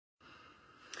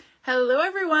Hello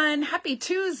everyone, happy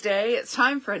Tuesday. It's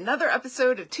time for another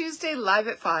episode of Tuesday Live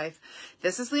at 5.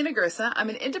 This is Lena Grissa. I'm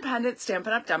an independent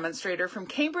Stampin' Up! Demonstrator from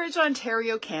Cambridge,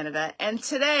 Ontario, Canada. And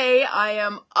today I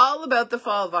am all about the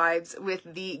fall vibes with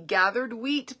the Gathered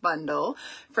Wheat bundle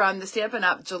from the Stampin'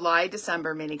 Up!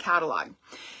 July-December mini catalog.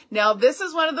 Now this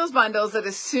is one of those bundles that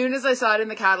as soon as I saw it in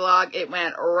the catalog, it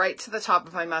went right to the top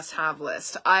of my must-have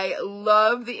list. I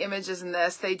love the images in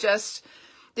this.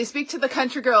 They speak to the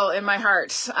country girl in my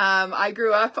heart. I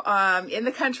grew up in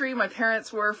the country. My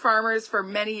parents were farmers for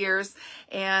many years.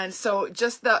 And so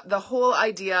just the whole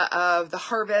idea of the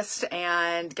harvest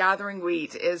and gathering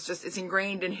wheat is just, it's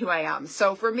ingrained in who I am.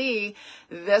 So for me,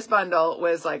 this bundle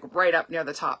was like right up near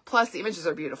the top. Plus the images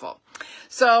are beautiful.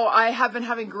 So I have been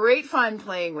having great fun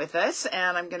playing with it.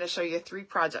 And I'm going to show you 3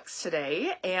 projects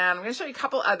today. And I'm going to show you a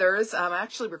couple others. I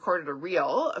actually recorded a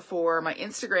reel for my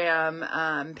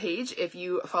Instagram page. If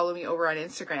you follow me over on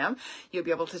Instagram, you'll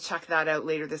be able to check that out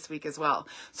later this week as well.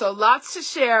 So lots to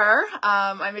share.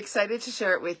 I'm excited to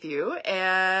share it with you,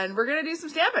 and we're gonna do some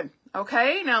stamping.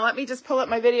 Okay, now let me just pull up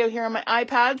my video here on my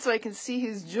iPad so I can see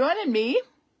who's joining me.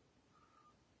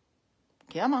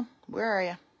 Come on, where are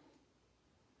you?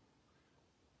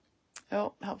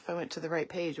 Oh, help if I went to the right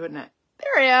page, wouldn't it?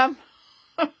 There I am.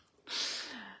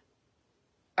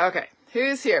 Okay.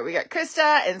 Who's here? We got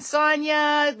Krista and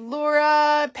Sonia,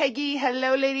 Laura, Peggy.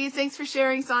 Hello, ladies. Thanks for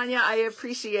sharing, Sonia. I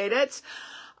appreciate it.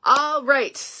 All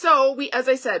right. So as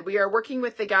I said, we are working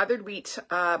with the Gathered Wheat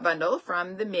bundle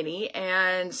from the mini,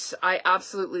 and I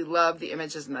absolutely love the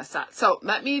images in this set. So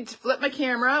let me flip my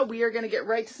camera. We are going to get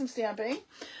right to some stamping,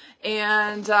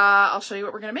 and I'll show you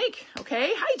what we're going to make.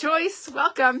 Okay. Hi, Joyce.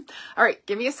 Welcome. All right.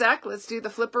 Give me a sec. Let's do the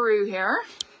flipperoo here.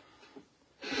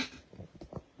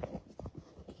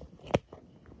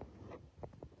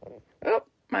 Oh,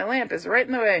 my lamp is right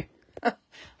in the way.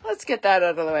 Let's get that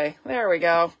out of the way. There we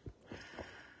go.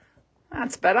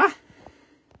 That's better.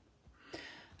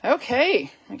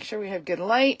 Okay, make sure we have good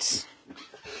light.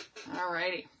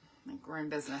 Alrighty, I think we're in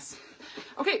business.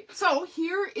 Okay, so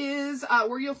here is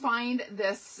where you'll find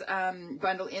this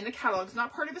bundle in the catalog. It's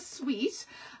not part of a suite,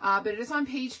 but it is on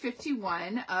page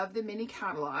 51 of the mini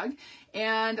catalog.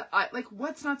 And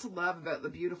what's not to love about the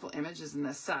beautiful images in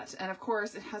this set? And of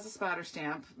course, it has a spatter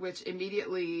stamp, which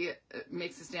immediately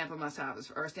makes the stamp a must-have,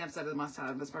 or a stamp set of the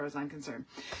must-have as far as I'm concerned.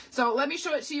 So let me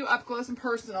show it to you up close and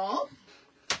personal.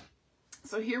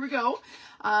 So here we go.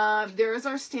 There is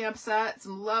our stamp set,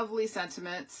 some lovely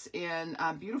sentiments in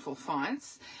beautiful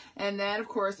fonts. And then, of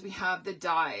course, we have the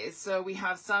dies. So we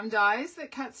have some dies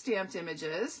that cut stamped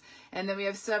images, and then we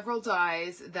have several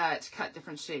dies that cut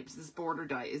different shapes. This border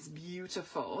die is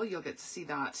beautiful. You'll get to see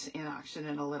that in action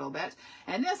in a little bit.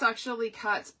 And this actually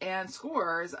cuts and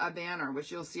scores a banner,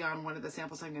 which you'll see on one of the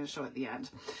samples I'm going to show at the end.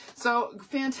 So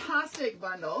fantastic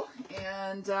bundle.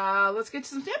 And let's get to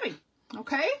some stamping.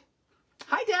 Okay?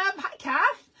 Hi, Deb. Hi,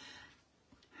 Kath.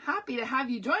 Happy to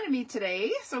have you joining me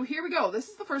today. So here we go. This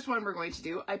is the first one we're going to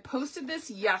do. I posted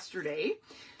this yesterday.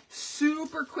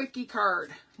 Super quickie card.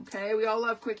 Okay, we all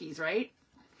love quickies, right?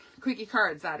 Quickie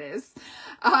cards, that is.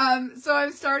 So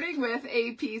I'm starting with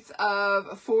a piece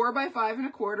of 4 by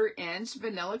 5¼ inch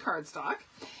vanilla cardstock.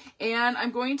 And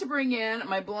I'm going to bring in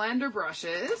my blender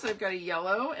brushes. I've got a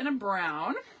yellow and a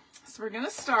brown. So we're going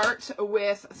to start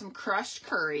with some crushed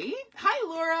curry. Hi,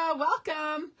 Laura.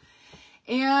 Welcome.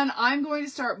 And I'm going to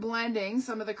start blending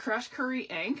some of the crushed curry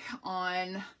ink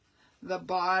on the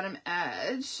bottom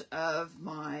edge of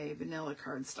my vanilla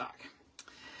cardstock.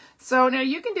 So now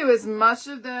you can do as much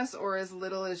of this or as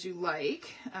little as you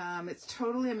like. It's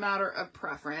totally a matter of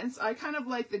preference. I kind of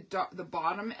like the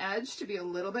bottom edge to be a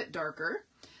little bit darker.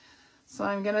 So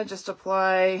I'm going to just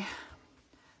apply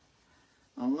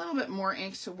a little bit more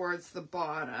ink towards the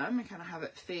bottom and kind of have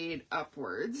it fade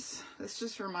upwards. This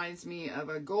just reminds me of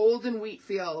a golden wheat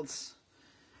field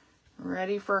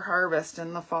ready for harvest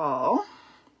in the fall.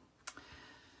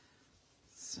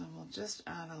 So we'll just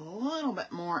add a little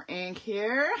bit more ink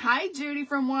here. Hi, Judy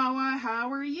from Wawa.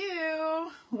 How are you?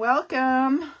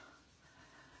 Welcome.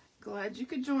 Glad you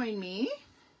could join me.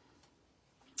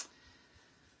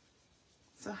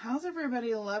 So how's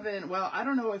everybody loving? Well, I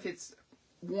don't know if it's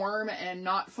warm and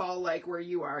not fall-like where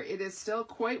you are. It is still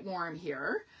quite warm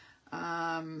here.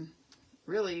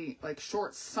 Really like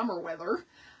short summer weather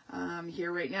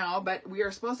here right now, but we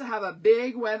are supposed to have a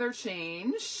big weather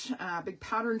change, big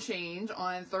pattern change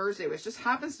on Thursday, which just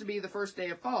happens to be the first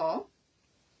day of fall.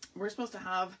 We're supposed to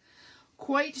have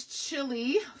quite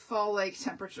chilly fall-like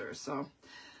temperatures, so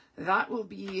that will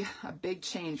be a big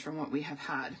change from what we have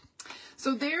had.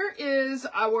 So there is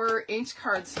our inked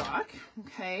cardstock.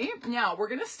 Okay, now we're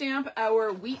going to stamp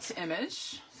our wheat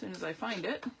image as soon as I find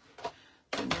it.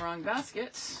 In the wrong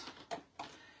basket.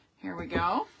 Here we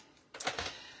go.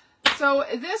 So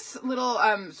this little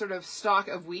sort of stalk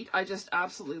of wheat, I just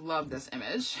absolutely love this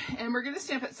image. And we're going to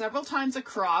stamp it several times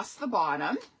across the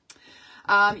bottom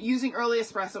using Early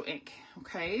Espresso ink.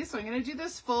 Okay, so I'm going to do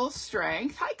this full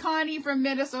strength. Hi, Connie from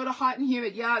Minnesota, hot and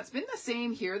humid. Yeah, it's been the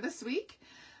same here this week,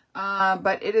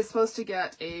 but it is supposed to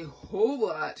get a whole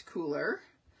lot cooler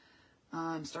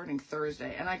starting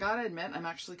Thursday. And I got to admit, I'm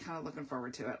actually kind of looking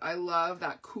forward to it. I love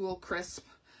that cool, crisp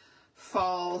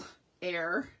fall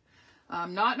air.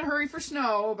 Not in a hurry for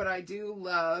snow, but I do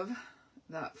love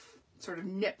that sort of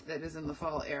nip that is in the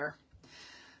fall air.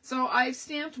 So I've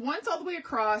stamped once all the way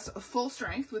across full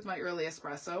strength with my Early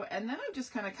Espresso, and then I'm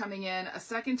just kind of coming in a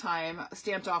second time,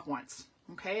 stamped off once.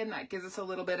 Okay, and that gives us a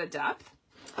little bit of depth.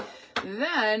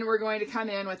 Then we're going to come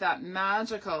in with that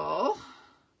magical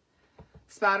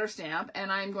spatter stamp,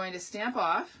 and I'm going to stamp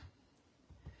off,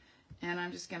 and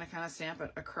I'm just going to kind of stamp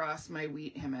it across my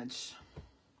wheat image.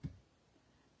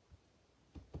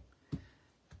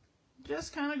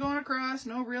 Just kind of going across,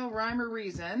 no real rhyme or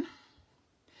reason.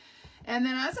 And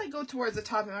then as I go towards the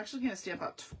top, I'm actually going to stamp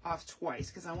off twice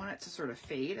because I want it to sort of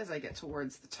fade as I get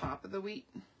towards the top of the wheat.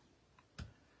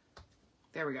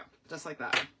 There we go, just like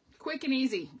that. Quick and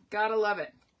easy, gotta love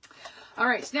it. All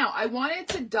right, now I wanted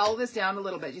to dull this down a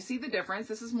little bit. You see the difference?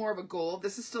 This is more of a gold.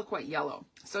 This is still quite yellow.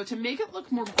 So to make it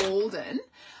look more golden,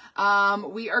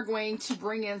 we are going to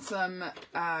bring in some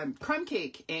Crumb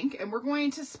Cake ink, and we're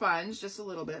going to sponge just a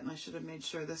little bit. And I should have made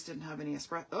sure this didn't have any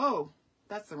espresso. Oh,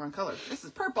 that's the wrong color. This is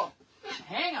purple.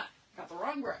 Hang on, got the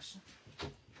wrong brush.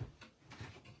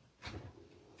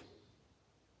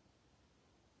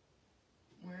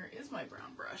 Where is my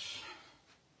brown brush?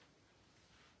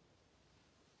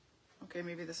 Okay,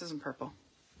 maybe this isn't purple.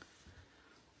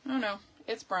 Oh no,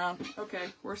 it's brown. Okay,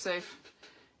 we're safe.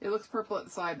 It looks purple at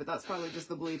the side, but that's probably just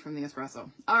the bleed from the espresso.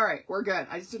 All right, we're good.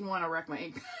 I just didn't want to wreck my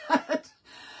ink.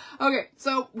 Okay,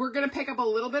 so we're going to pick up a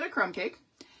little bit of Crumb Cake.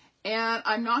 And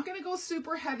I'm not going to go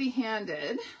super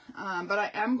heavy-handed, but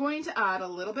I am going to add a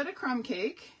little bit of Crumb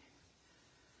Cake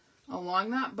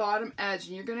along that bottom edge.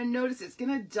 And you're going to notice it's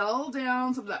going to dull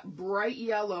down some of that bright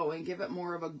yellow and give it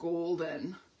more of a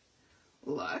golden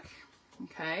look.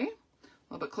 Okay,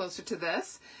 a little bit closer to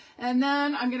this. And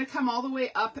then I'm going to come all the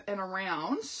way up and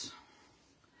around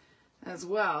as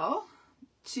well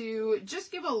to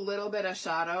just give a little bit of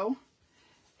shadow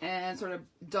and sort of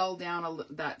dull down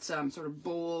that sort of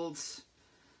bold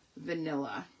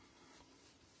vanilla.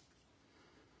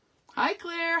 Hi,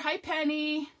 Claire. Hi,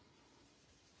 Penny.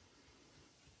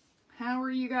 How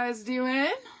are you guys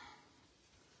doing?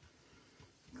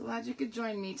 Glad you could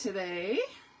join me today.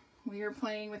 We are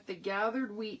playing with the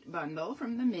Gathered Wheat bundle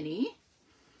from the mini.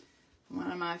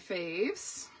 One of my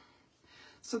faves.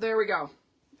 So there we go.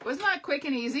 Wasn't that quick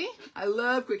and easy? I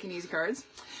love quick and easy cards.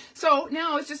 So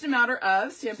now it's just a matter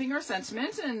of stamping our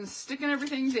sentiment and sticking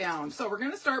everything down. So we're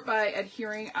going to start by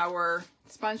adhering our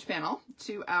sponge panel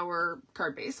to our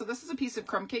card base. So this is a piece of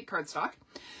Crumb Cake cardstock,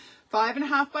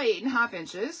 5.5 by 8.5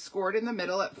 inches, scored in the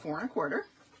middle at 4 1/4.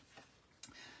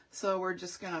 So we're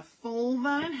just going to fold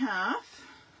that in half.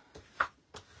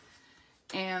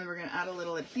 And we're going to add a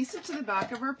little adhesive to the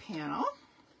back of our panel.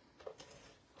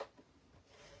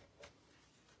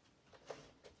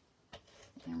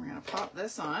 And we're going to pop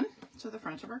this on to the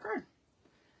front of our card.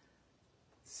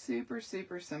 Super,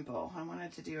 super simple. I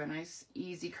wanted to do a nice,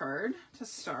 easy card to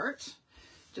start,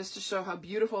 just to show how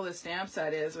beautiful this stamp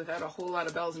set is without a whole lot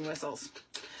of bells and whistles.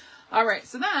 All right,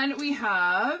 so then we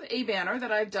have a banner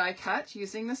that I've die cut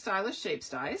using the Stylish Shapes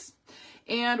dies.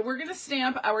 And we're going to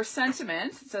stamp our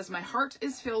sentiment. It says, "My heart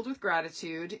is filled with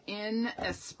gratitude," in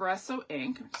espresso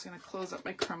ink. I'm just going to close up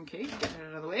my Crumb Cake, get it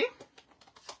out of the way.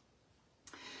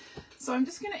 So I'm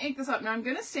just going to ink this up. Now I'm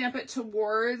going to stamp it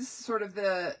towards sort of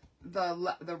the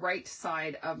right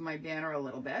side of my banner a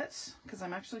little bit, because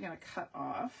I'm actually going to cut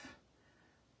off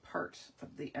part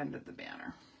of the end of the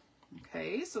banner.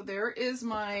 Okay, so there is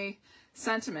my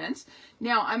sentiment.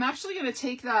 Now I'm actually going to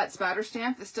take that spatter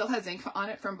stamp that still has ink on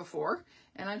it from before,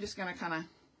 and I'm just going to kind of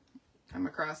come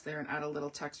across there and add a little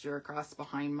texture across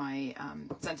behind my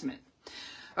sentiment.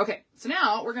 Okay, so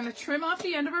now we're going to trim off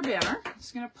the end of our banner. I'm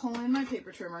just going to pull in my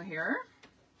paper trimmer here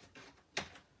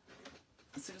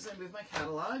as soon as I move my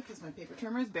catalog, because my paper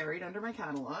trimmer is buried under my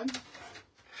catalog.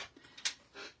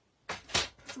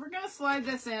 So we're going to slide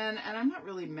this in, and I'm not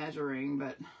really measuring,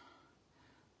 but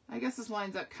I guess this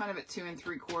lines up kind of at 2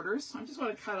 3/4. I just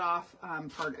want to cut off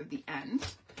part of the end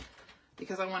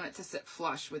because I want it to sit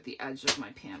flush with the edge of my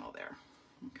panel there.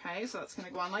 Okay, so that's going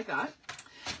to go on like that.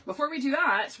 Before we do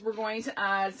that, we're going to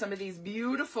add some of these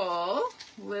beautiful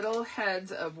little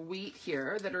heads of wheat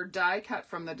here that are die cut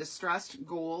from the Distressed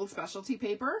Gold specialty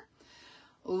paper.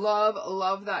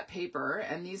 Love that paper,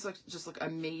 and these just look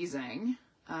amazing,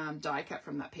 die cut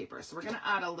from that paper. So we're going to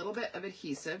add a little bit of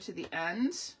adhesive to the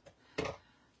end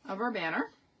of our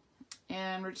banner,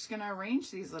 and we're just going to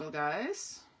arrange these little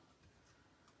guys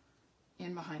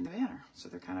in behind the banner. So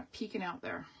they're kind of peeking out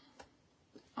there,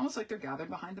 almost like they're gathered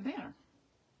behind the banner.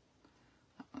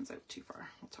 That one's out too far.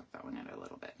 We'll tuck that one in a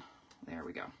little bit. There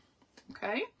we go.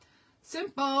 Okay,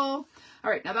 simple. All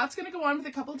right, now that's going to go on with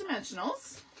a couple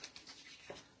dimensionals.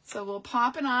 So we'll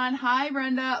pop it on. Hi,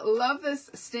 Brenda. Love this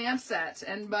stamp set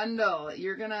and bundle.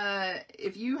 You're gonna,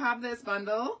 if you have this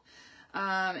bundle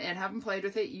and haven't played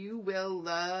with it, you will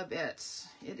love it.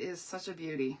 It is such a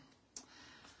beauty.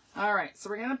 All right, so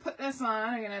we're gonna put this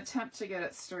on. I'm gonna attempt to get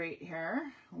it straight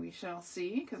here. We shall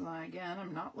see, because again,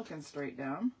 I'm not looking straight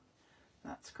down.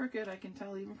 That's crooked, I can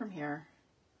tell even from here.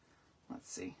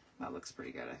 Let's see. That looks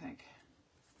pretty good, I think.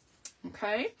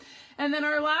 Okay, and then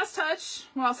our last touch,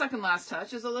 well, second last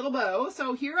touch, is a little bow.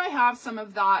 So here I have some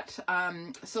of that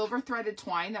silver threaded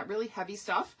twine, that really heavy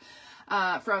stuff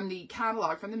from the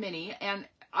catalog, from the mini, and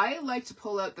I like to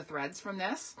pull out the threads from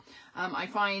this. I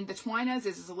find the twine as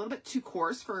is a little bit too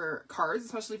coarse for cards,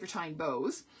 especially if you're tying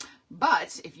bows,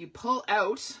 but if you pull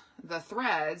out the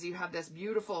threads, you have this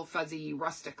beautiful fuzzy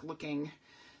rustic looking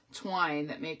twine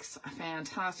that makes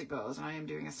fantastic bows, and I am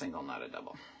doing a single, not a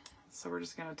double. So we're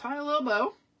just going to tie a little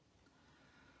bow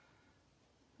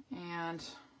and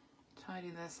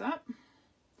tidy this up.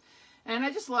 And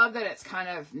I just love that it's kind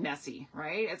of messy,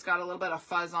 right? It's got a little bit of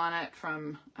fuzz on it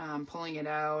from pulling it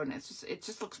out, and it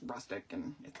just looks rustic,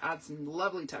 and it adds some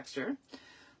lovely texture.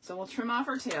 So we'll trim off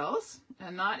our tails,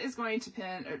 and that is going to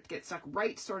pin or get stuck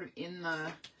right sort of in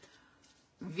the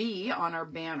V on our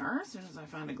banner as soon as I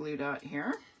find a glue dot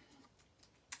here.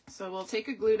 So we'll take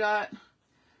a glue dot,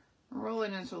 roll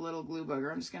it into a little glue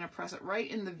booger. I'm just going to press it right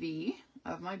in the V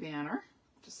of my banner,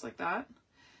 just like that.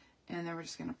 And then we're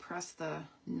just going to press the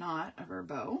knot of our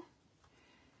bow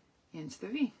into the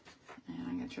V. And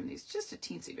I'm going to trim these just a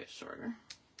teensy bit shorter.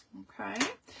 Okay.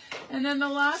 And then the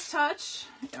last touch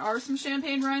are some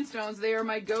champagne rhinestones. They are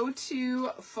my go-to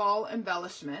fall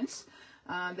embellishment.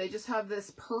 They just have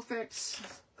this perfect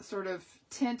sort of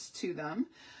tint to them.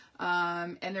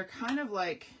 And they're kind of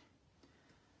like,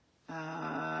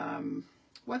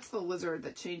 what's the lizard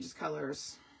that changes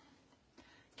colors?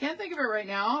 Can't think of it right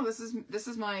now. This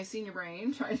is my senior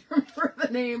brain trying to remember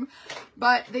the name,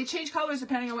 but they change colors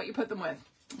depending on what you put them with.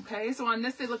 Okay, so on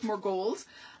this they look more gold.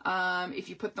 If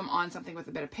you put them on something with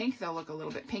a bit of pink, they'll look a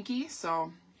little bit pinky.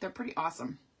 So they're pretty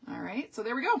awesome. All right, so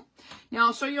there we go. Now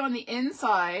I'll show you on the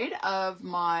inside of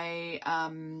my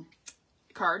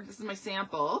card. This is my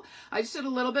sample. I just did a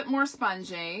little bit more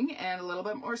sponging and a little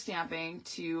bit more stamping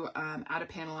to add a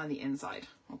panel on the inside.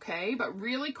 Okay, but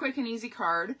really quick and easy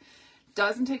card.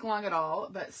 Doesn't take long at all,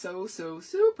 but so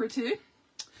pretty.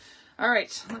 All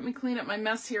right, let me clean up my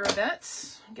mess here a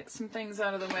bit, get some things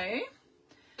out of the way,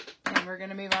 and we're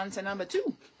gonna move on to number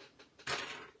 2.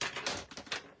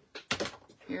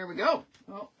 Here we go.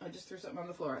 Oh, I just threw something on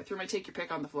the floor. I threw my take your pick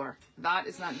on the floor. That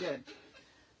is not good.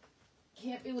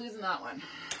 Can't be losing that one.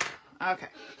 Okay.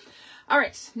 All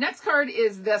right, next card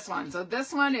is this one. So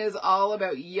this one is all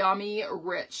about yummy,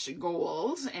 rich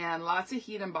gold and lots of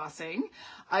heat embossing.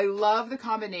 I love the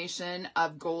combination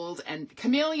of gold and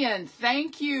chameleon.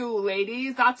 Thank you,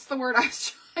 ladies. That's the word I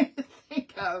was trying to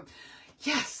think of.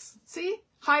 Yes, see?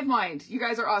 Hive mind. You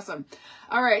guys are awesome.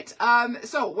 All right.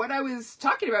 So what I was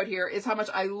talking about here is how much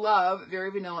I love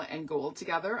Very Vanilla and gold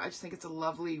together. I just think it's a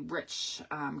lovely, rich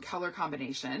color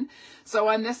combination. So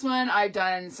on this one, I've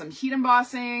done some heat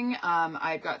embossing.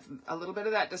 I've got a little bit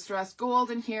of that distressed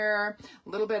gold in here, a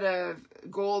little bit of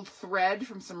gold thread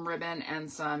from some ribbon, and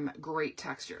some great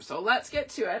texture. So let's get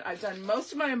to it. I've done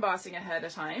most of my embossing ahead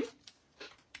of time.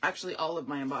 Actually, all of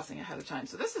my embossing ahead of time.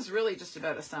 So this is really just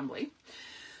about assembly.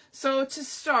 So to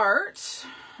start,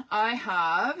 I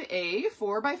have a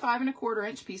 4 by 5 1/4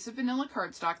 inch piece of vanilla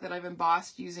cardstock that I've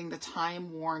embossed using the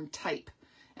Time Worn Type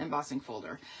embossing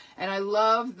folder. And I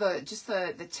love the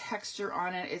texture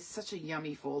on it. It's such a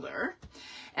yummy folder.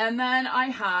 And then I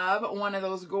have one of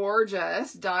those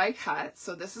gorgeous die cuts.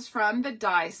 So this is from the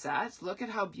die set. Look at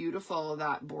how beautiful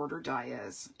that border die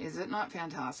is. Is it not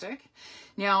fantastic?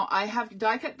 Now I have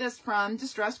die cut this from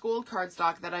Distressed Gold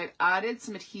cardstock that I've added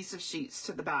some adhesive sheets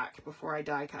to the back before I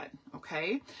die cut.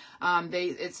 Okay.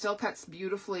 It still cuts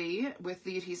beautifully with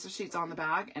the adhesive sheets on the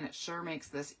back, and it sure makes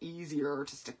this easier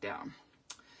to stick down.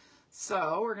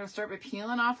 So we're going to start by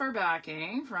peeling off our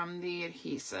backing from the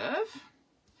adhesive.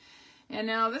 And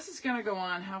now this is going to go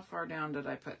on. How far down did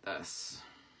I put this?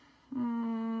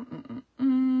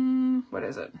 What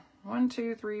is it? 1,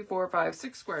 2, 3, 4, 5,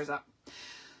 6 squares up.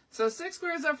 So 6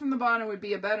 squares up from the bottom would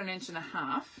be about 1.5 inches.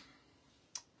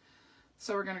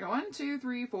 So we're going to go 1, 2,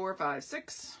 3, 4, 5,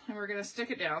 6, and we're going to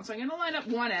stick it down. So I'm going to line up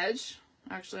one edge.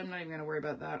 Actually, I'm not even going to worry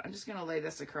about that. I'm just going to lay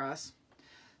this across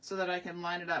so that I can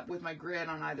line it up with my grid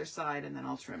on either side, and then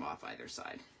I'll trim off either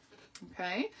side.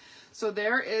 Okay, so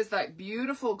there is that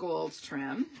beautiful gold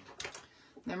trim.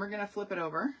 Then we're going to flip it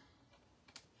over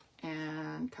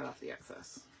and cut off the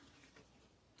excess.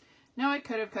 Now I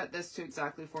could have cut this to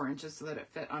exactly 4 inches so that it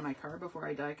fit on my card before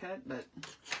I die cut, but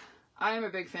I am a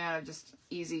big fan of just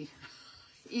easy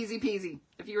peasy.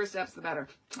 The fewer steps, the better.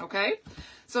 Okay,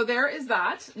 so there is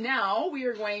that. Now we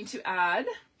are going to add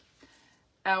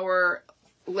our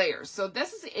layers. So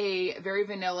this is a very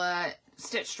vanilla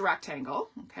stitched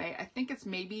rectangle. Okay, I think it's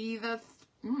maybe the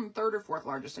third or fourth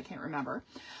largest. I can't remember.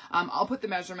 I'll put the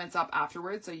measurements up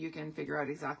afterwards so you can figure out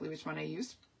exactly which one I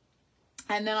used.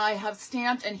 And then I have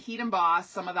stamped and heat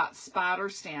embossed some of that spatter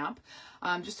stamp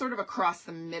just sort of across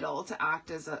the middle to act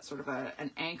as a sort of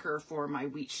an anchor for my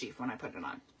wheat sheaf when I put it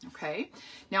on. Okay,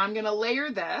 now I'm going to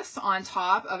layer this on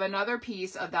top of another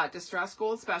piece of that distress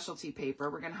gold specialty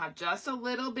paper. We're going to have just a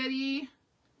little bitty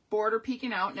border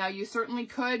peeking out. Now you certainly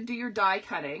could do your die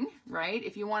cutting, right?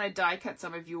 If you want to die cut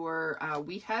some of your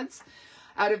wheat heads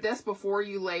out of this before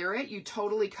you layer it, you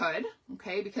totally could,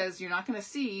 okay, because you're not going to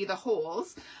see the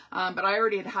holes, but I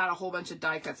already had a whole bunch of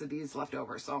die cuts of these left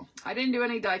over, so I didn't do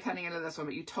any die cutting into this one,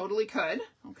 but you totally could,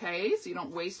 okay, so you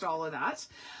don't waste all of that.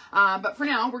 But for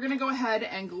now, we're going to go ahead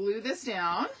and glue this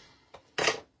down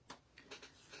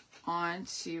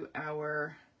onto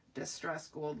our distress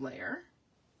gold layer.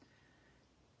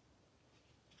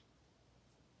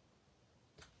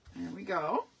 There we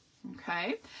go.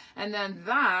 Okay, and then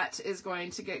that is going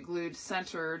to get glued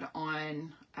centered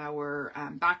on our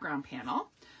background panel.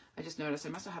 I just noticed I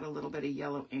must have had a little bit of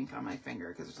yellow ink on my finger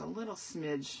because there's a little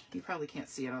smidge. You probably can't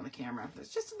see it on the camera. There's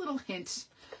just a little hint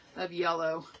of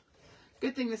yellow.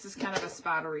 Good thing this is kind of a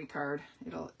spattery card.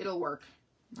 It'll work.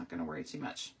 I'm not going to worry too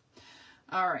much.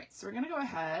 All right, so we're going to go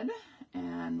ahead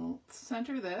and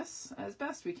center this as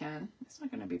best we can. It's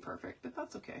not going to be perfect, but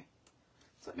that's okay.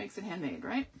 That's what makes it handmade,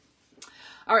 right?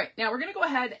 All right, now we're going to go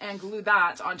ahead and glue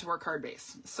that onto our card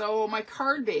base. So my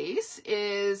card base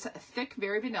is thick,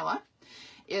 very vanilla.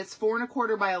 It's 4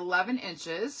 1/4 by 11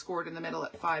 inches, scored in the middle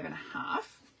at 5 1/2.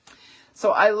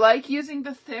 So I like using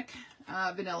the thick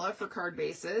vanilla for card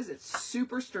bases. It's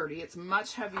super sturdy. It's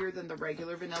much heavier than the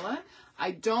regular vanilla.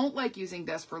 I don't like using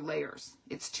this for layers.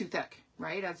 It's too thick,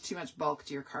 right? It adds too much bulk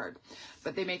to your card,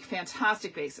 but they make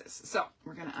fantastic bases. So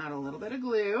we're going to add a little bit of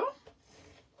glue.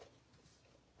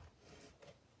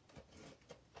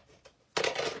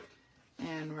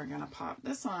 And we're going to pop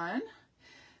this on.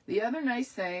 The other nice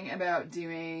thing about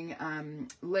doing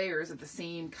layers of the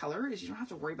same color is you don't have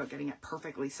to worry about getting it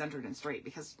perfectly centered and straight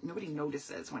because nobody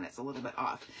notices when it's a little bit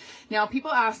off. Now,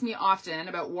 people ask me often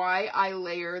about why I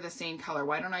layer the same color.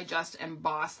 Why don't I just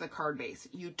emboss the card base?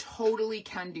 You totally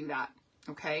can do that.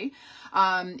 Okay,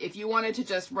 if you wanted to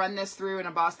just run this through and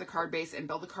emboss the card base and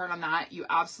build a card on that, you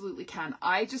absolutely can.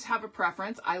 I just have a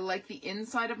preference. I like the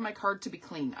inside of my card to be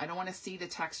clean. I don't want to see the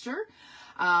texture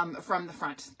from the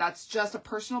front. That's just a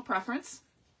personal preference.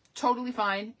 Totally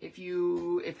fine if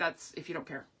you don't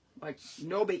care. Like,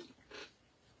 no biggie.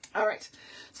 All right,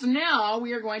 so now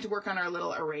we are going to work on our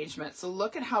little arrangement. So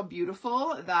look at how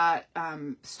beautiful that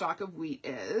stalk of wheat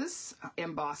is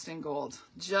embossed in gold.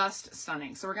 Just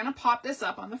stunning. So we're going to pop this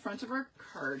up on the front of our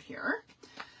card here.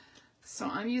 So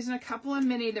I'm using a couple of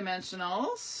mini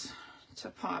dimensionals to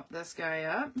pop this guy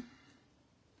up.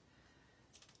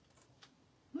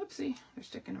 Whoopsie, they're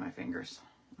sticking to my fingers.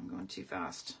 I'm going too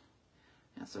fast.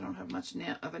 I also don't have much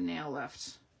of a nail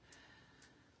left.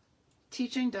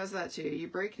 Teaching does that too. You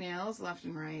break nails left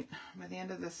and right. By the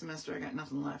end of this semester, I got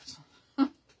nothing left.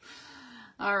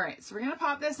 All right, so we're going to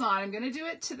pop this on. I'm going to do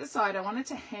it to the side. I want it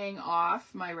to hang off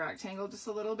my rectangle just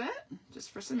a little bit,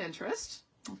 just for some interest.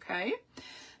 Okay.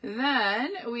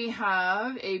 Then we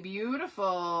have a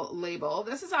beautiful label.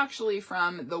 This is actually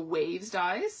from the Waves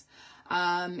dies.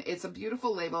 It's a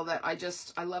beautiful label that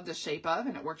I love the shape of,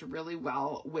 and it worked really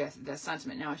well with this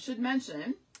sentiment. Now, I should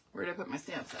mention, where did I put my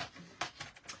stamp set?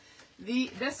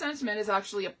 This sentiment is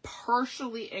actually a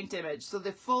partially inked image. So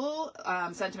the full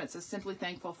sentiment says simply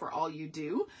thankful for all you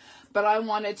do, but I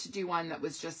wanted to do one that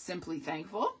was just simply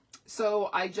thankful.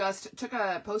 So I just took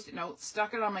a Post-it note,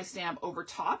 stuck it on my stamp over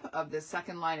top of the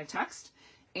second line of text,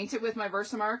 inked it with my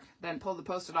Versamark, then pulled the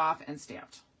Post-it off and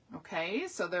stamped. Okay,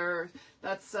 so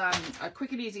that's a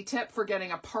quick and easy tip for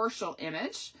getting a partial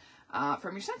image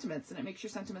from your sentiments, and it makes your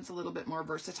sentiments a little bit more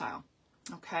versatile.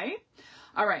 Okay,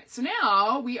 all right, so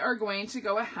now we are going to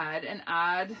go ahead and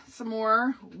add some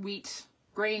more wheat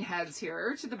grain heads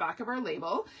here to the back of our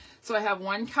label. So I have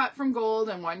one cut from gold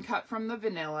and one cut from the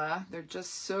vanilla. They're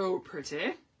just so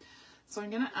pretty. So I'm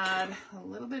going to add a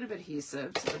little bit of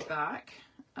adhesive to the back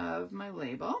of my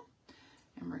label,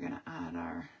 and we're going to add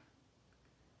our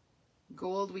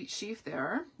gold wheat sheaf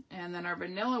there, and then our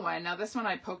vanilla one. Now this one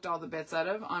I poked all the bits out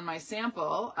of. On my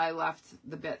sample I left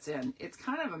the bits in. It's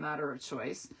kind of a matter of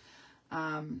choice.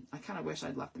 I kind of wish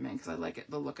I'd left them in because I like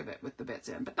the look of it with the bits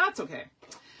in, but that's okay.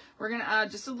 We're going to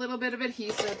add just a little bit of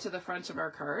adhesive to the front of our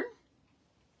card,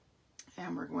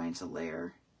 and we're going to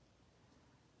layer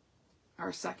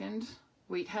our second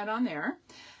wheat head on there.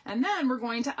 And then we're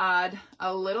going to add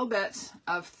a little bit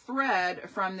of thread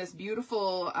from this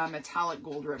beautiful metallic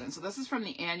gold ribbon. So this is from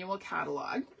the annual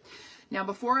catalog. Now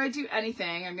before I do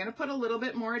anything, I'm going to put a little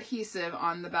bit more adhesive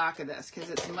on the back of this because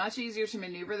it's much easier to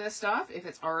maneuver this stuff if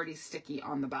it's already sticky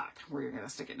on the back where you're going to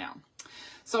stick it down.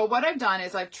 So what I've done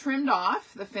is I've trimmed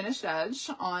off the finished edge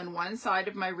on one side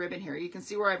of my ribbon here. You can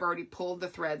see where I've already pulled the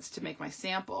threads to make my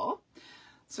sample.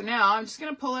 So now I'm just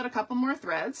going to pull out a couple more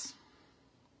threads.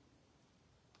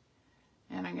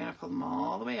 And I'm going to pull them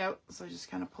all the way out. So I just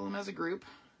kind of pull them as a group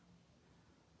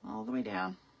all the way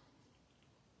down.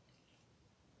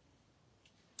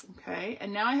 Okay,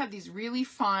 and now I have these really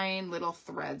fine little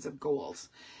threads of gold.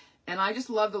 And I just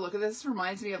love the look of this. This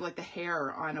reminds me of like the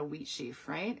hair on a wheat sheaf,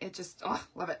 right? It just, oh,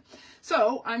 love it.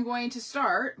 So I'm going to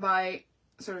start by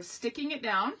sort of sticking it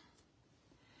down.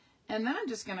 And then I'm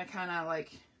just going to kind of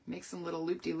like make some little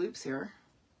loop-de-loops here.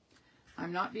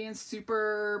 I'm not being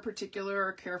super particular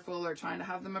or careful or trying to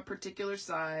have them a particular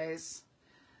size.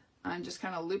 I'm just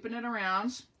kind of looping it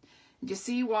around. Do you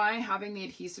see why having the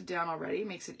adhesive down already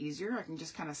makes it easier? I can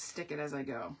just kind of stick it as I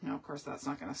go. Now, of course, that's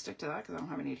not going to stick to that because I don't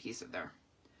have any adhesive there.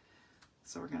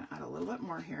 So we're going to add a little bit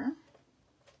more here.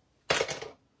 And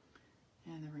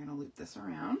then we're going to loop this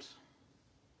around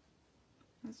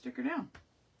and stick her down.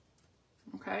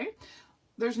 Okay.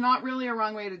 There's not really a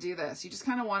wrong way to do this. You just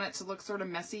kind of want it to look sort of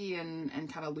messy and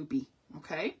kind of loopy.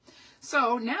 Okay.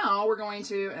 So now we're going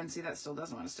to, and see that still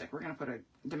doesn't want to stick. We're going to put a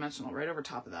dimensional right over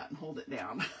top of that and hold it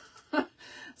down.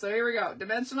 So here we go.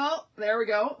 Dimensional. There we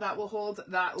go. That will hold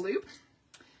that loop.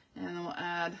 And then we'll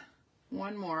add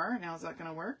one more. Now is that going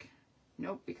to work?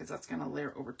 Nope, because that's going to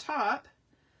layer over top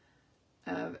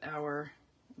of our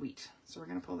wheat. So we're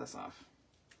going to pull this off.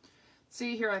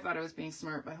 See here, I thought I was being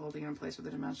smart by holding it in place with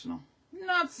a dimensional.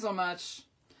 Not so much.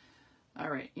 All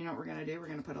right, you know what we're going to do? We're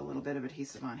going to put a little bit of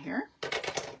adhesive on here.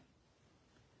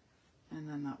 And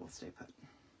then that will stay put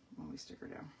when we stick her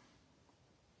down.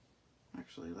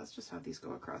 Actually, let's just have these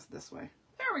go across this way.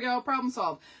 There we go, problem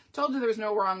solved. Told you there was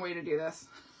no wrong way to do this.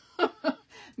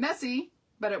 Messy,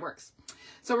 but it works.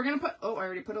 So we're going to put, oh, I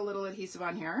already put a little adhesive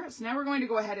on here. So now we're going to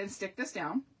go ahead and stick this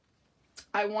down.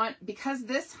 I want, because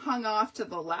this hung off to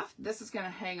the left, this is going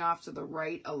to hang off to the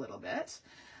right a little bit.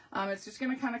 It's just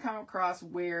going to kind of come across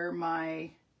where my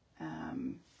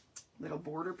little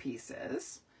border piece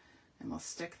is. And we'll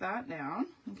stick that down.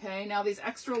 Okay, now these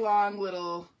extra long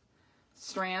little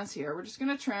strands here, we're just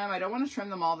going to trim. I don't want to trim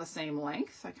them all the same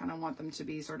length. I kind of want them to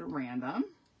be sort of random.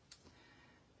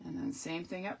 And then same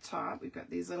thing up top. We've got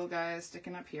these little guys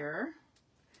sticking up here.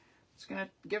 Just going to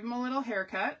give them a little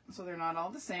haircut so they're not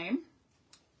all the same.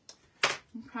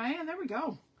 Okay, and there we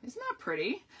go. Isn't that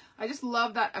pretty? I just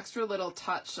love that extra little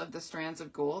touch of the strands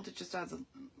of gold. It just adds a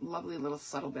lovely little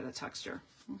subtle bit of texture.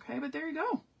 Okay, but there you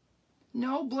go.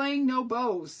 No bling, no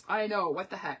bows. I know,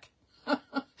 what the heck.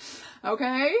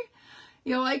 Okay,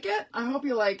 you like it? I hope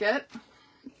you like it.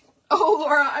 Oh,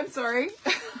 Laura, I'm sorry.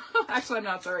 Actually, I'm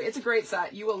not sorry. It's a great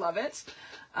set. You will love it.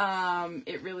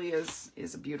 It really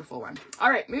is a beautiful one. All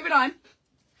right, moving on.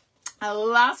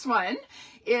 Last one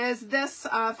is this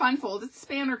fun folded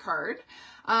spanner card.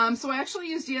 So I actually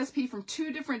used DSP from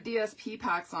 2 different DSP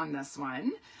packs on this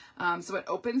one. So it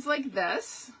opens like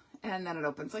this, and then it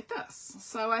opens like this.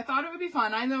 So I thought it would be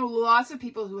fun. I know lots of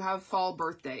people who have fall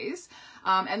birthdays,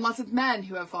 and lots of men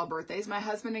who have fall birthdays, my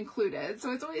husband included.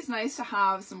 So it's always nice to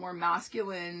have some more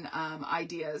masculine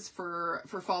ideas for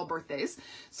fall birthdays.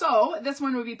 So this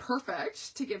one would be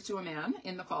perfect to give to a man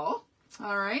in the fall.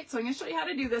 All right, so I'm going to show you how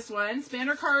to do this one.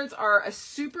 Spanner cards are a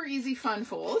super easy fun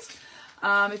fold.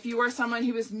 If you are someone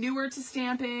who is newer to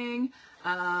stamping,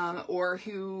 or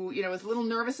who, you know, is a little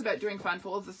nervous about doing fun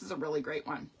folds, this is a really great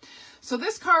one. So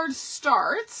this card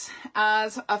starts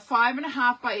as a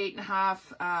 5.5 by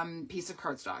 8.5 piece of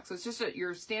cardstock. So it's just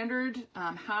your standard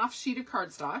half sheet of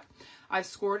cardstock. I've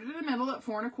scored it in the middle at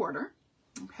 4 1/4.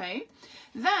 Okay.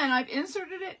 Then I've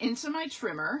inserted it into my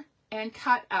trimmer and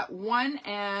cut at 1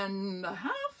 1/2,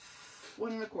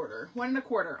 1 1/4, 1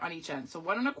 1/4 on each end. So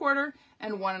 1 1/4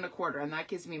 and 1 1/4, and that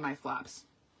gives me my flaps.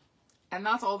 And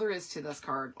that's all there is to this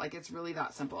card. Like, it's really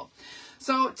that simple.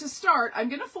 So to start, I'm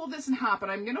going to fold this in half,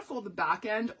 and I'm going to fold the back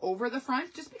end over the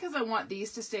front just because I want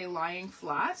these to stay lying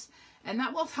flat. And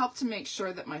that will help to make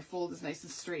sure that my fold is nice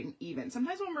and straight and even.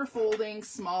 Sometimes when we're folding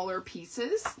smaller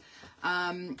pieces,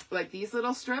 like these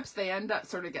little strips, they end up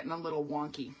sort of getting a little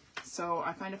wonky. So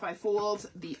I find if I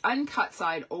fold the uncut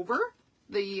side over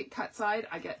the cut side,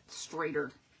 I get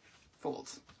straighter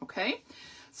folds. Okay,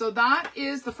 so that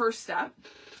is the first step.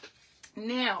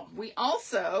 Now, we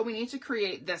need to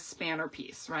create this spanner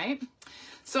piece, right?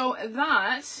 So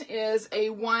that is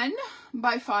a 1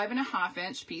 by 5.5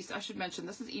 inch piece. I should mention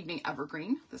this is Evening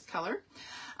Evergreen, this color.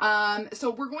 So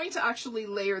we're going to actually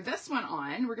layer this one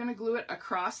on. We're going to glue it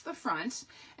across the front,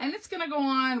 and it's going to go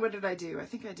on, what did I do? I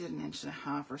think I did 1.5 inches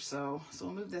or so. So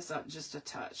we'll move this up just a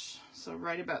touch. So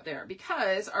right about there,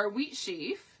 because our wheat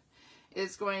sheaf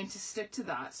is going to stick to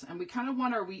that, and we kind of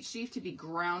want our wheat sheaf to be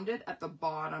grounded at the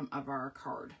bottom of our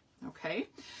card. Okay,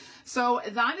 so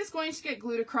that is going to get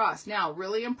glued across. Now,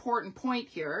 really important point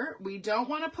here, we don't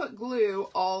want to put glue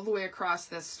all the way across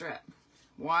this strip.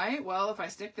 Why? Well, if I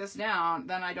stick this down,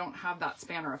 then I don't have that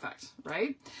spanner effect,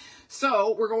 right?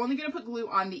 So we're only going to put glue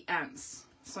on the ends.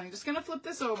 So I'm just going to flip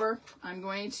this over. I'm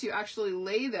going to actually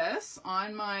lay this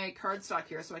on my cardstock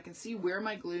here so I can see where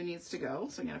my glue needs to go.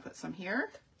 So I'm going to put some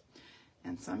here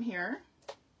and some here.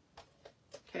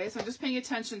 Okay, so I'm just paying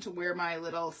attention to where my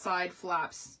little side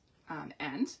flaps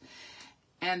end.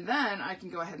 And then I can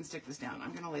go ahead and stick this down.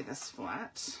 I'm going to lay this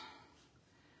flat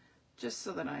just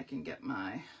so that I can get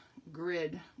my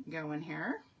grid going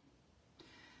here.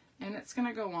 And it's going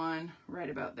to go on right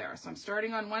about there. So I'm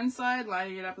starting on one side,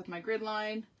 lining it up with my grid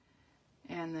line,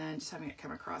 and then just having it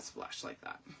come across flush like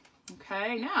that.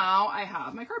 Okay, now I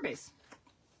have my card base.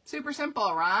 Super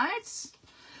simple, right?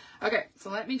 Okay, so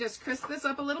let me just crisp this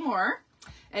up a little more,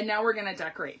 and now we're going to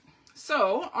decorate.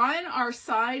 So on our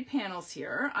side panels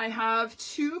here, I have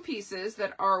two pieces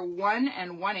that are 1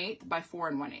 1/8 by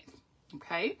 4 1/8.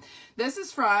 Okay, this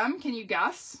is from, can you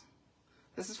guess?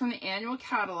 This is from the annual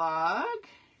catalog.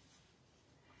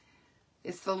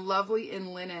 It's the Lovely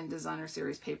in Linen Designer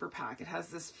Series paper pack. It has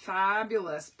this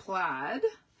fabulous plaid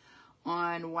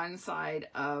on one side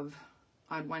of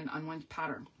on one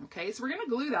pattern. Okay, so we're going to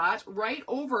glue that right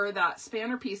over that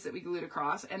spanner piece that we glued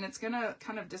across, and it's going to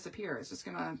kind of disappear. It's just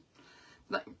going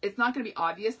to, it's not going to be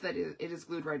obvious that it is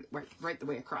glued right the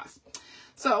way across.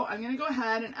 So I'm going to go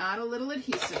ahead and add a little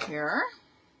adhesive here,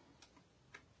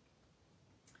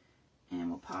 and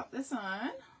we'll pop this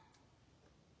on.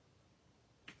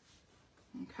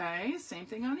 Okay, same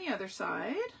thing on the other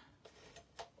side.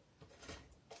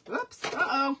 Whoops,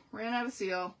 uh-oh, ran out of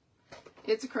seal.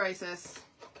 It's a crisis.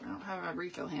 I don't have a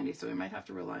refill handy, so we might have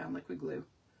to rely on liquid glue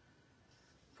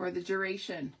for the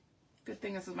duration. Good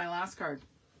thing this is my last card.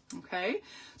 Okay,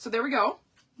 so there we go.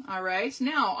 All right,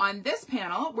 now on this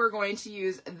panel, we're going to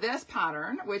use this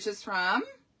pattern, which is from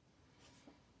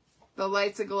the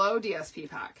Lights Aglow DSP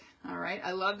pack. All right,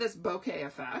 I love this bokeh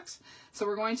effect. So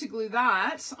we're going to glue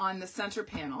that on the center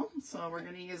panel. So we're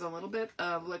going to use a little bit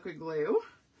of liquid glue.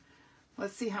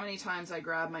 Let's see how many times I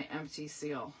grab my empty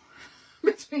seal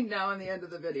between now and the end of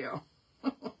the video.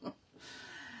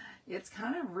 It's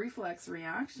kind of reflex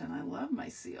reaction. I love my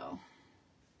seal.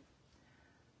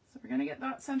 So we're going to get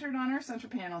that centered on our center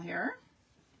panel here.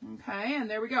 Okay, and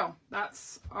there we go.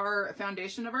 That's our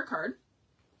foundation of our card.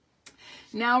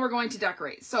 Now we're going to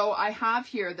decorate. So I have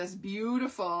here this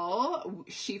beautiful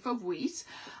sheaf of wheat.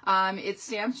 It's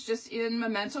stamped just in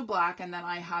Memento Black, and then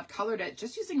I have colored it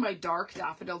just using my dark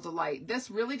Daffodil Delight. This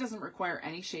really doesn't require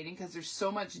any shading because there's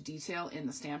so much detail in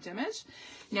the stamped image.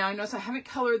 Now I notice I haven't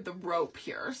colored the rope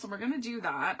here, so we're going to do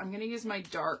that. I'm going to use my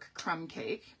dark Crumb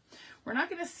Cake. We're not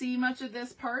going to see much of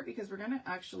this part because we're going to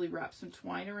actually wrap some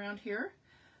twine around here.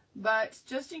 But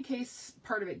just in case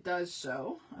part of it does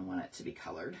show, I want it to be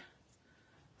colored.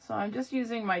 So I'm just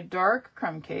using my dark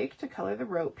Crumb Cake to color the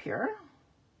rope here.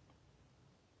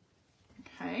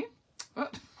 Okay. Oh.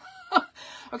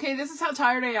 Okay, this is how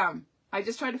tired I am. I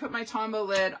just tried to put my Tombow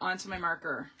lid onto my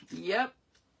marker. Yep.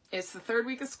 It's the third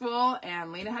week of school,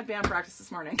 and Lena had band practice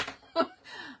this morning.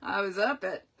 I was up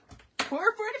at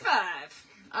 4:45.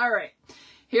 All right.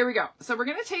 Here we go. So we're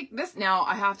going to take this now.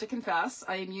 I have to confess,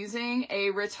 I am using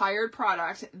a retired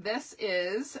product. This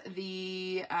is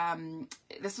the,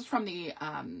 this is from the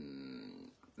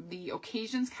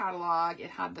Occasions catalog.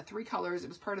 It had the 3 colors. It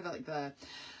was part of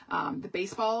the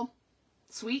baseball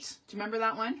suite. Do you remember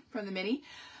that one from the mini?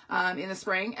 In the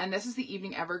spring, and this is the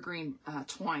Evening Evergreen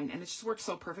Twine, and it just works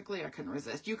so perfectly I couldn't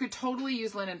resist. You could totally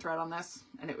use linen thread on this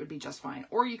and it would be just fine,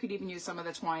 or you could even use some of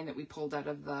the twine that we pulled out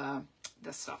of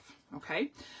this stuff.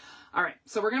 Okay, all right,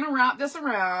 so we're gonna wrap this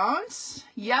around.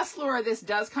 Yes, Laura, this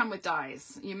does come with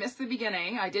dies. You missed the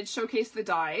beginning. I did showcase the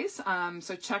dies,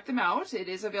 so check them out. It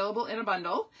is available in a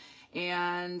bundle,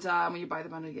 and when you buy the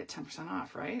bundle you get 10%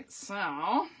 off, right?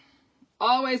 So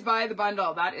always buy the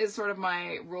bundle. That is sort of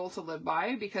my rule to live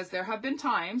by, because there have been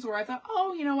times where I thought,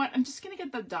 oh, you know what, I'm just going to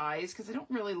get the dies because I don't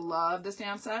really love the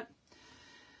stamp set.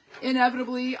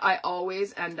 Inevitably, I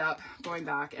always end up going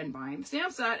back and buying the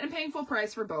stamp set and paying full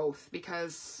price for both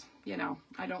because, you know,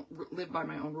 I don't live by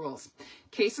my own rules.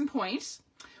 Case in point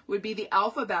would be the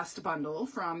Alpha Best bundle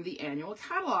from the annual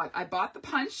catalog. I bought the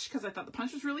punch because I thought the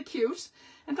punch was really cute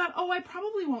and thought, oh, I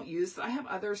probably won't use, I have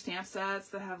other stamp sets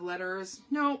that have letters.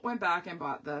 No, went back and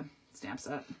bought the stamp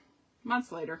set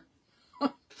months later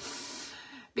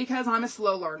because I'm a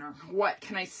slow learner. What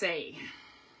can I say?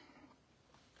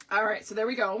 All right, so there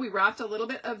we go. We wrapped a little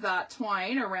bit of that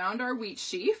twine around our wheat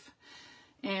sheaf,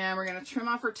 and we're going to trim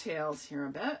off our tails here a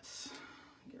bit.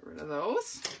 Get rid of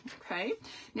those. Okay,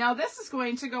 now this is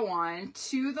going to go on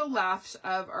to the left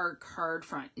of our card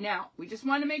front. Now, we just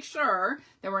want to make sure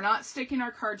that we're not sticking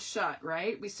our card shut,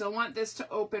 right? We still want this to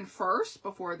open first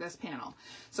before this panel.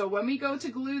 So when we go to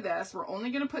glue this, we're only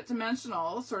going to put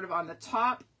dimensionals sort of on the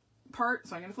top part.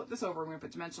 So I'm going to flip this over. We're going to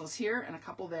put dimensionals here and a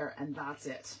couple there, and that's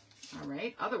it. All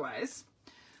right, otherwise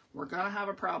we're going to have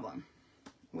a problem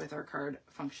with our card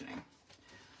functioning.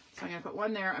 So I'm going to put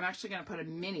one there. I'm actually going to put a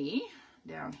mini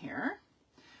down here.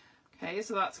 Okay,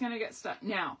 so that's going to get stuck.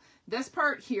 Now, this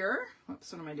part here,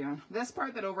 whoops, what am I doing? This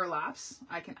part that overlaps,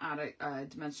 I can add a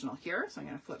dimensional here. So I'm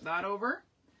going to flip that over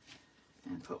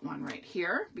and put one right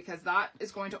here because that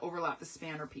is going to overlap the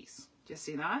spanner piece. Do you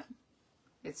see that?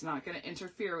 It's not going to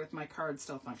interfere with my card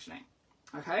still functioning.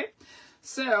 Okay,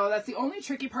 so that's the only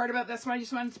tricky part about this one. You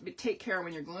just want to take care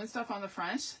when you're gluing stuff on the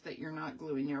front that you're not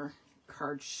gluing your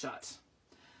card shut.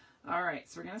 All right,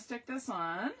 so we're going to stick this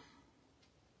on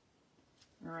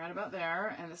right about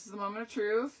there, and this is the moment of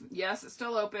truth. Yes, it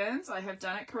still opens. I have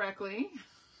done it correctly.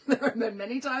 There have been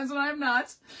many times when I have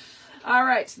not. All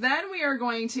right, then we are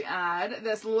going to add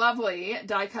this lovely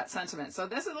die cut sentiment. So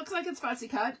this, it looks like it's fussy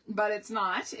cut, but it's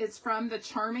not. It's from the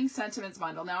Charming Sentiments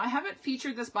bundle. Now, I haven't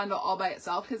featured this bundle all by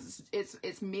itself because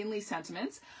it's mainly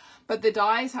sentiments, but the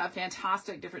dies have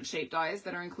fantastic different shape dies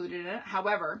that are included in it.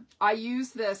 However, I use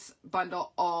this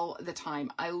bundle all the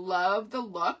time. I love the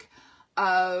look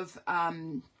of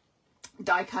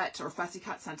die cut or fussy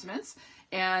cut sentiments,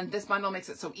 and this bundle makes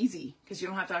it so easy because you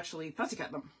don't have to actually fussy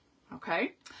cut them.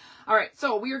 Okay. All right.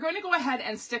 So we are going to go ahead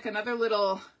and stick another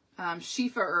little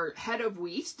sheaf or head of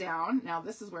wheat down. Now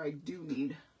this is where I do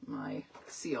need my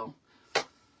seal.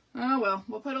 Oh, well,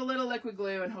 we'll put a little liquid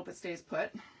glue and hope it stays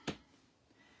put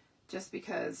just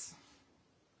because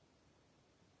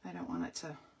I don't want it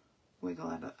to wiggle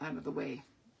out of the way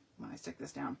when I stick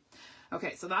this down.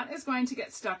 Okay, so that is going to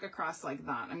get stuck across like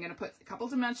that. I'm going to put a couple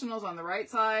dimensionals on the right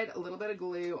side, a little bit of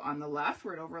glue on the left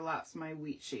where it overlaps my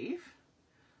wheat sheaf.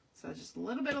 So just a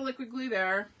little bit of liquid glue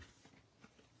there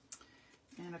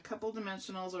and a couple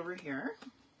dimensionals over here.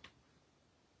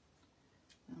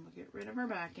 And we'll get rid of our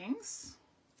backings.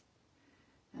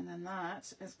 And then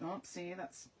that is, oh, see,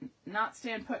 that's not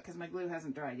stand put because my glue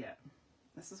hasn't dried yet.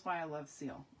 This is why I love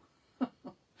seal.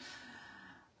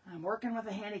 I'm working with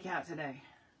a handicap today.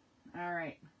 All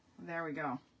right, there we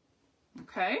go.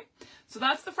 Okay, so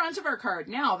that's the front of our card.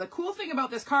 Now, the cool thing about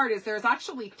this card is there's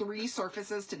actually 3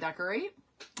 surfaces to decorate.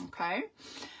 Okay.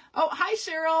 Oh, hi,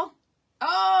 Cheryl.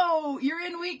 Oh, you're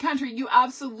in wheat country. You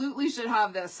absolutely should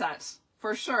have this set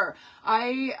for sure.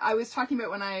 I was talking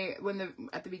about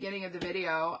at the beginning of the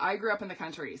video, I grew up in the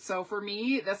country. So for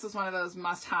me, this is one of those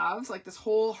must-haves, like this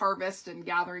whole harvest and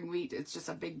gathering wheat. It's just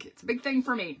it's a big thing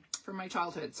for me from my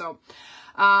childhood. So,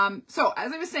 so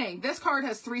as I was saying, this card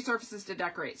has 3 surfaces to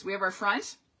decorate. So we have our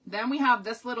front, then we have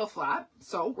this little flap.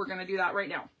 So we're going to do that right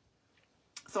now.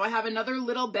 So I have another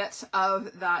little bit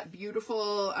of that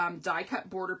beautiful die cut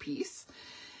border piece.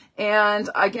 And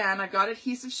again, I've got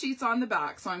adhesive sheets on the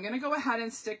back. So I'm going to go ahead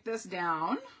and stick this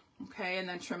down. Okay, and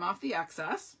then trim off the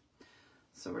excess.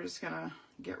 So we're just going to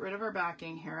get rid of our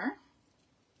backing here.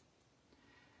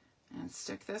 And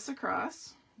stick this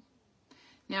across.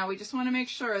 Now we just want to make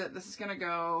sure that this is going to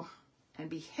go and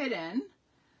be hidden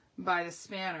by the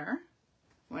spanner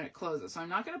when it closes. So I'm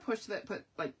not going to push that,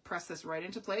 press this right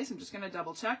into place. I'm just going to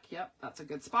double check. Yep, that's a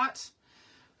good spot.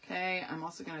 Okay, I'm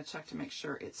also going to check to make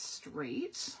sure it's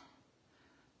straight.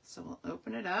 So we'll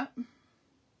open it up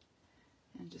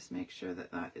and just make sure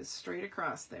that that is straight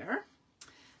across there.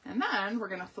 And then we're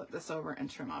going to flip this over and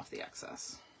trim off the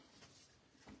excess.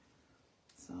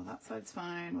 So that side's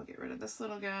fine. We'll get rid of this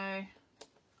little guy.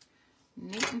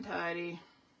 Neat and tidy.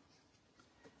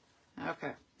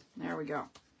 Okay, there we go.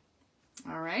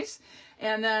 All right,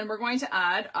 and then we're going to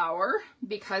add our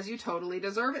 "Because You Totally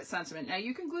Deserve It" sentiment. Now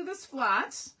you can glue this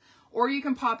flat or you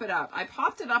can pop it up. I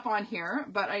popped it up on here,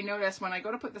 but I noticed when I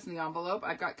go to put this in the envelope,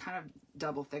 I've got kind of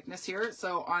double thickness here.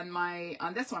 So on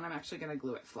this one, I'm actually going to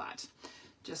glue it flat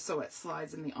just so it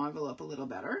slides in the envelope a little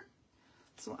better.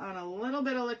 So we'll add a little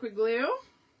bit of liquid glue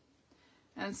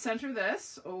and center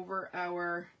this over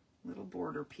our little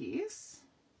border piece.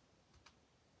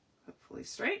 Hopefully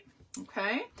straight.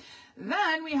 Okay,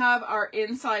 then we have our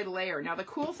inside layer. Now the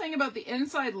cool thing about the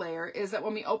inside layer is that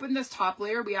when we open this top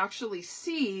layer, we actually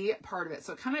see part of it.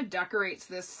 So it kind of decorates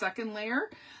this second layer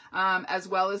as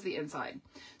well as the inside.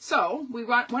 So we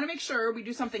want to make sure we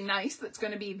do something nice that's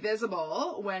going to be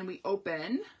visible when we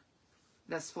open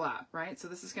this flap, right? So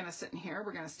this is going to sit in here.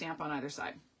 We're going to stamp on either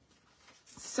side.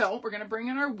 So we're going to bring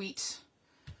in our wheat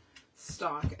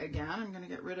stock again. I'm going to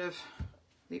get rid of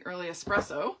the early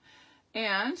espresso.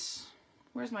 And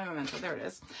where's my memento? There it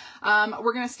is.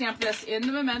 We're going to stamp this in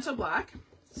the memento black.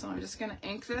 So I'm just going to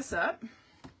ink this up.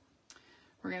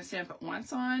 We're going to stamp it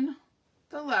once on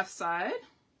the left side.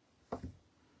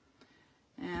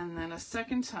 And then a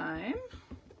second time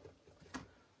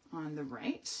on the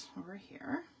right over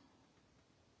here.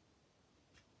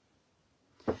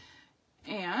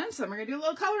 And so we're going to do a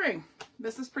little coloring.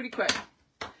 This is pretty quick.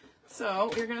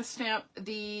 So we're going to stamp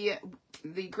the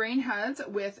grain heads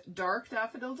with Dark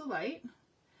Daffodil Delight.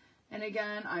 And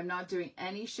again, I'm not doing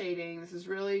any shading. This is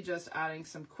really just adding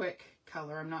some quick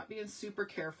color. I'm not being super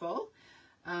careful.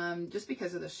 Just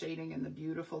because of the shading and the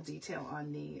beautiful detail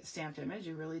on the stamped image,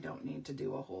 you really don't need to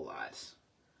do a whole lot.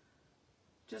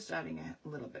 Just adding a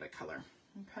little bit of color.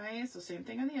 Okay, so same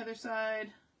thing on the other side.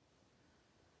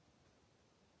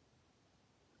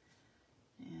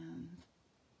 And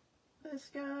this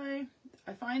guy.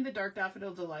 I find the Dark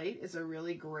Daffodil Delight is a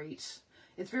really great,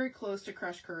 it's very close to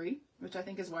Crushed Curry, which I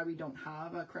think is why we don't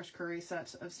have a Crushed Curry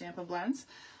set of Stampin' Blends.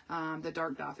 The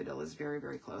Dark Daffodil is very,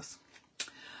 very close.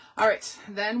 All right,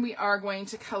 then we are going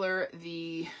to color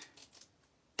the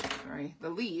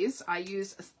leaves. I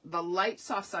use the Light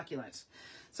Soft Succulent.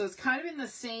 So it's kind of in the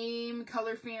same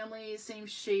color family, same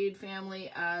shade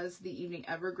family as the Evening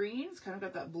Evergreen. It's kind of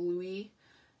got that bluey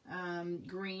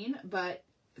green, but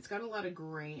it's got a lot of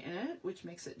gray in it, which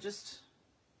makes it just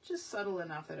subtle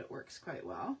enough that it works quite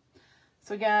well.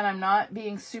 So again, I'm not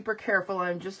being super careful.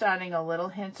 I'm just adding a little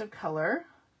hint of color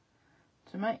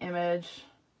to my image.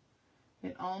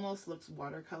 It almost looks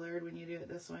watercolored when you do it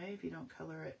this way, if you don't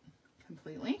color it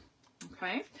completely.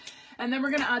 Okay, and then we're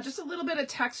going to add just a little bit of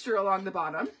texture along the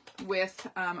bottom with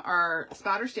our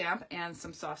spatter stamp and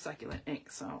some soft succulent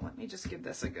ink. So let me just give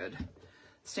this a good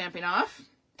stamping off.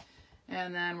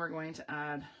 And then we're going to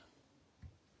add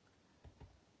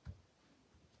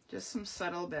just some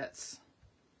subtle bits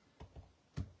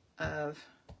of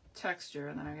texture,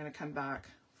 and then I'm going to come back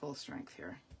full strength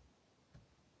here.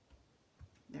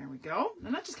 There we go.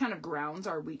 And that just kind of grounds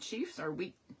our wheat sheaves, our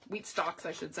wheat stalks,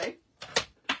 I should say.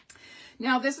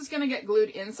 Now this is going to get glued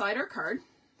inside our card.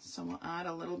 So we'll add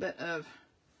a little bit of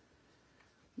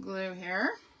glue here.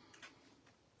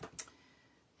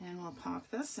 And we'll pop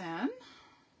this in.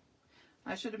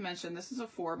 I should have mentioned this is a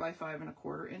 4 by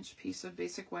 5¼ inch piece of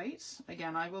basic white.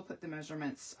 Again, I will put the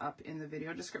measurements up in the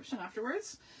video description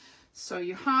afterwards. So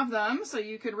you have them, so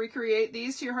you could recreate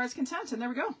these to your heart's content. And there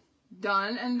we go.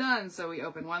 Done and done. So we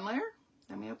open one layer,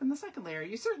 then we open the second layer.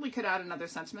 You certainly could add another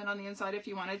sentiment on the inside if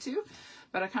you wanted to,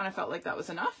 but I kind of felt like that was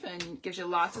enough and gives you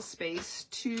lots of space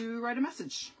to write a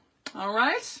message. All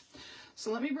right.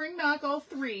 So let me bring back all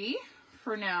 3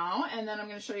 for now, and then I'm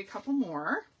going to show you a couple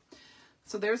more.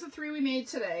 So there's the 3 we made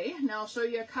today. Now I'll show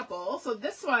you a couple. So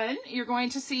this one you're going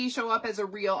to see show up as a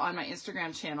reel on my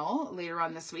Instagram channel later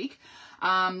on this week.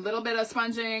 Little bit of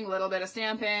sponging, little bit of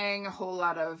stamping, a whole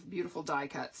lot of beautiful die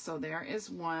cuts. So there is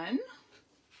one.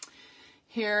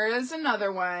 Here is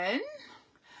another one.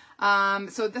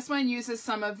 So this one uses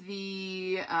some of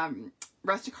the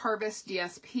Rustic Harvest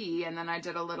DSP, and then I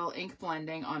did a little ink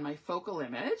blending on my focal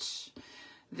image.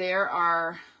 There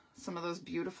are some of those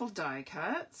beautiful die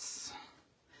cuts.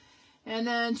 And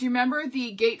then do you remember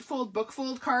the gatefold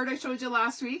bookfold card I showed you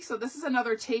last week? So this is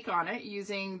another take on it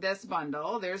using this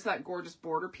bundle. There's that gorgeous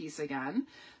border piece again.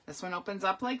 This one opens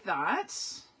up like that.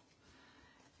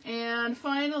 And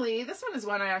finally, this one is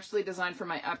one I actually designed for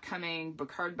my upcoming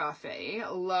book card buffet.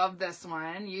 Love this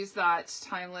one. Use that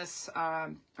timeless,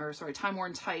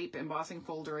 time-worn type embossing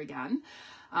folder again.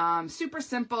 Super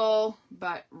simple,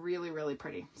 but really, really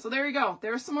pretty. So there you go.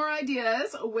 There's some more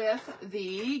ideas with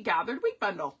the Gathered Week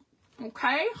bundle.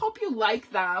 Okay, hope you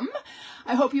like them.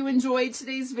 I hope you enjoyed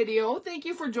today's video. Thank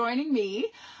you for joining me.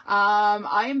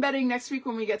 I am betting next week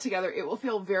when we get together, it will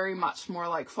feel very much more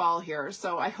like fall here.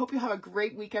 So I hope you have a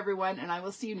great week, everyone, and I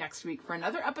will see you next week for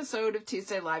another episode of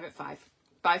Tuesday Live at 5.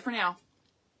 Bye for now.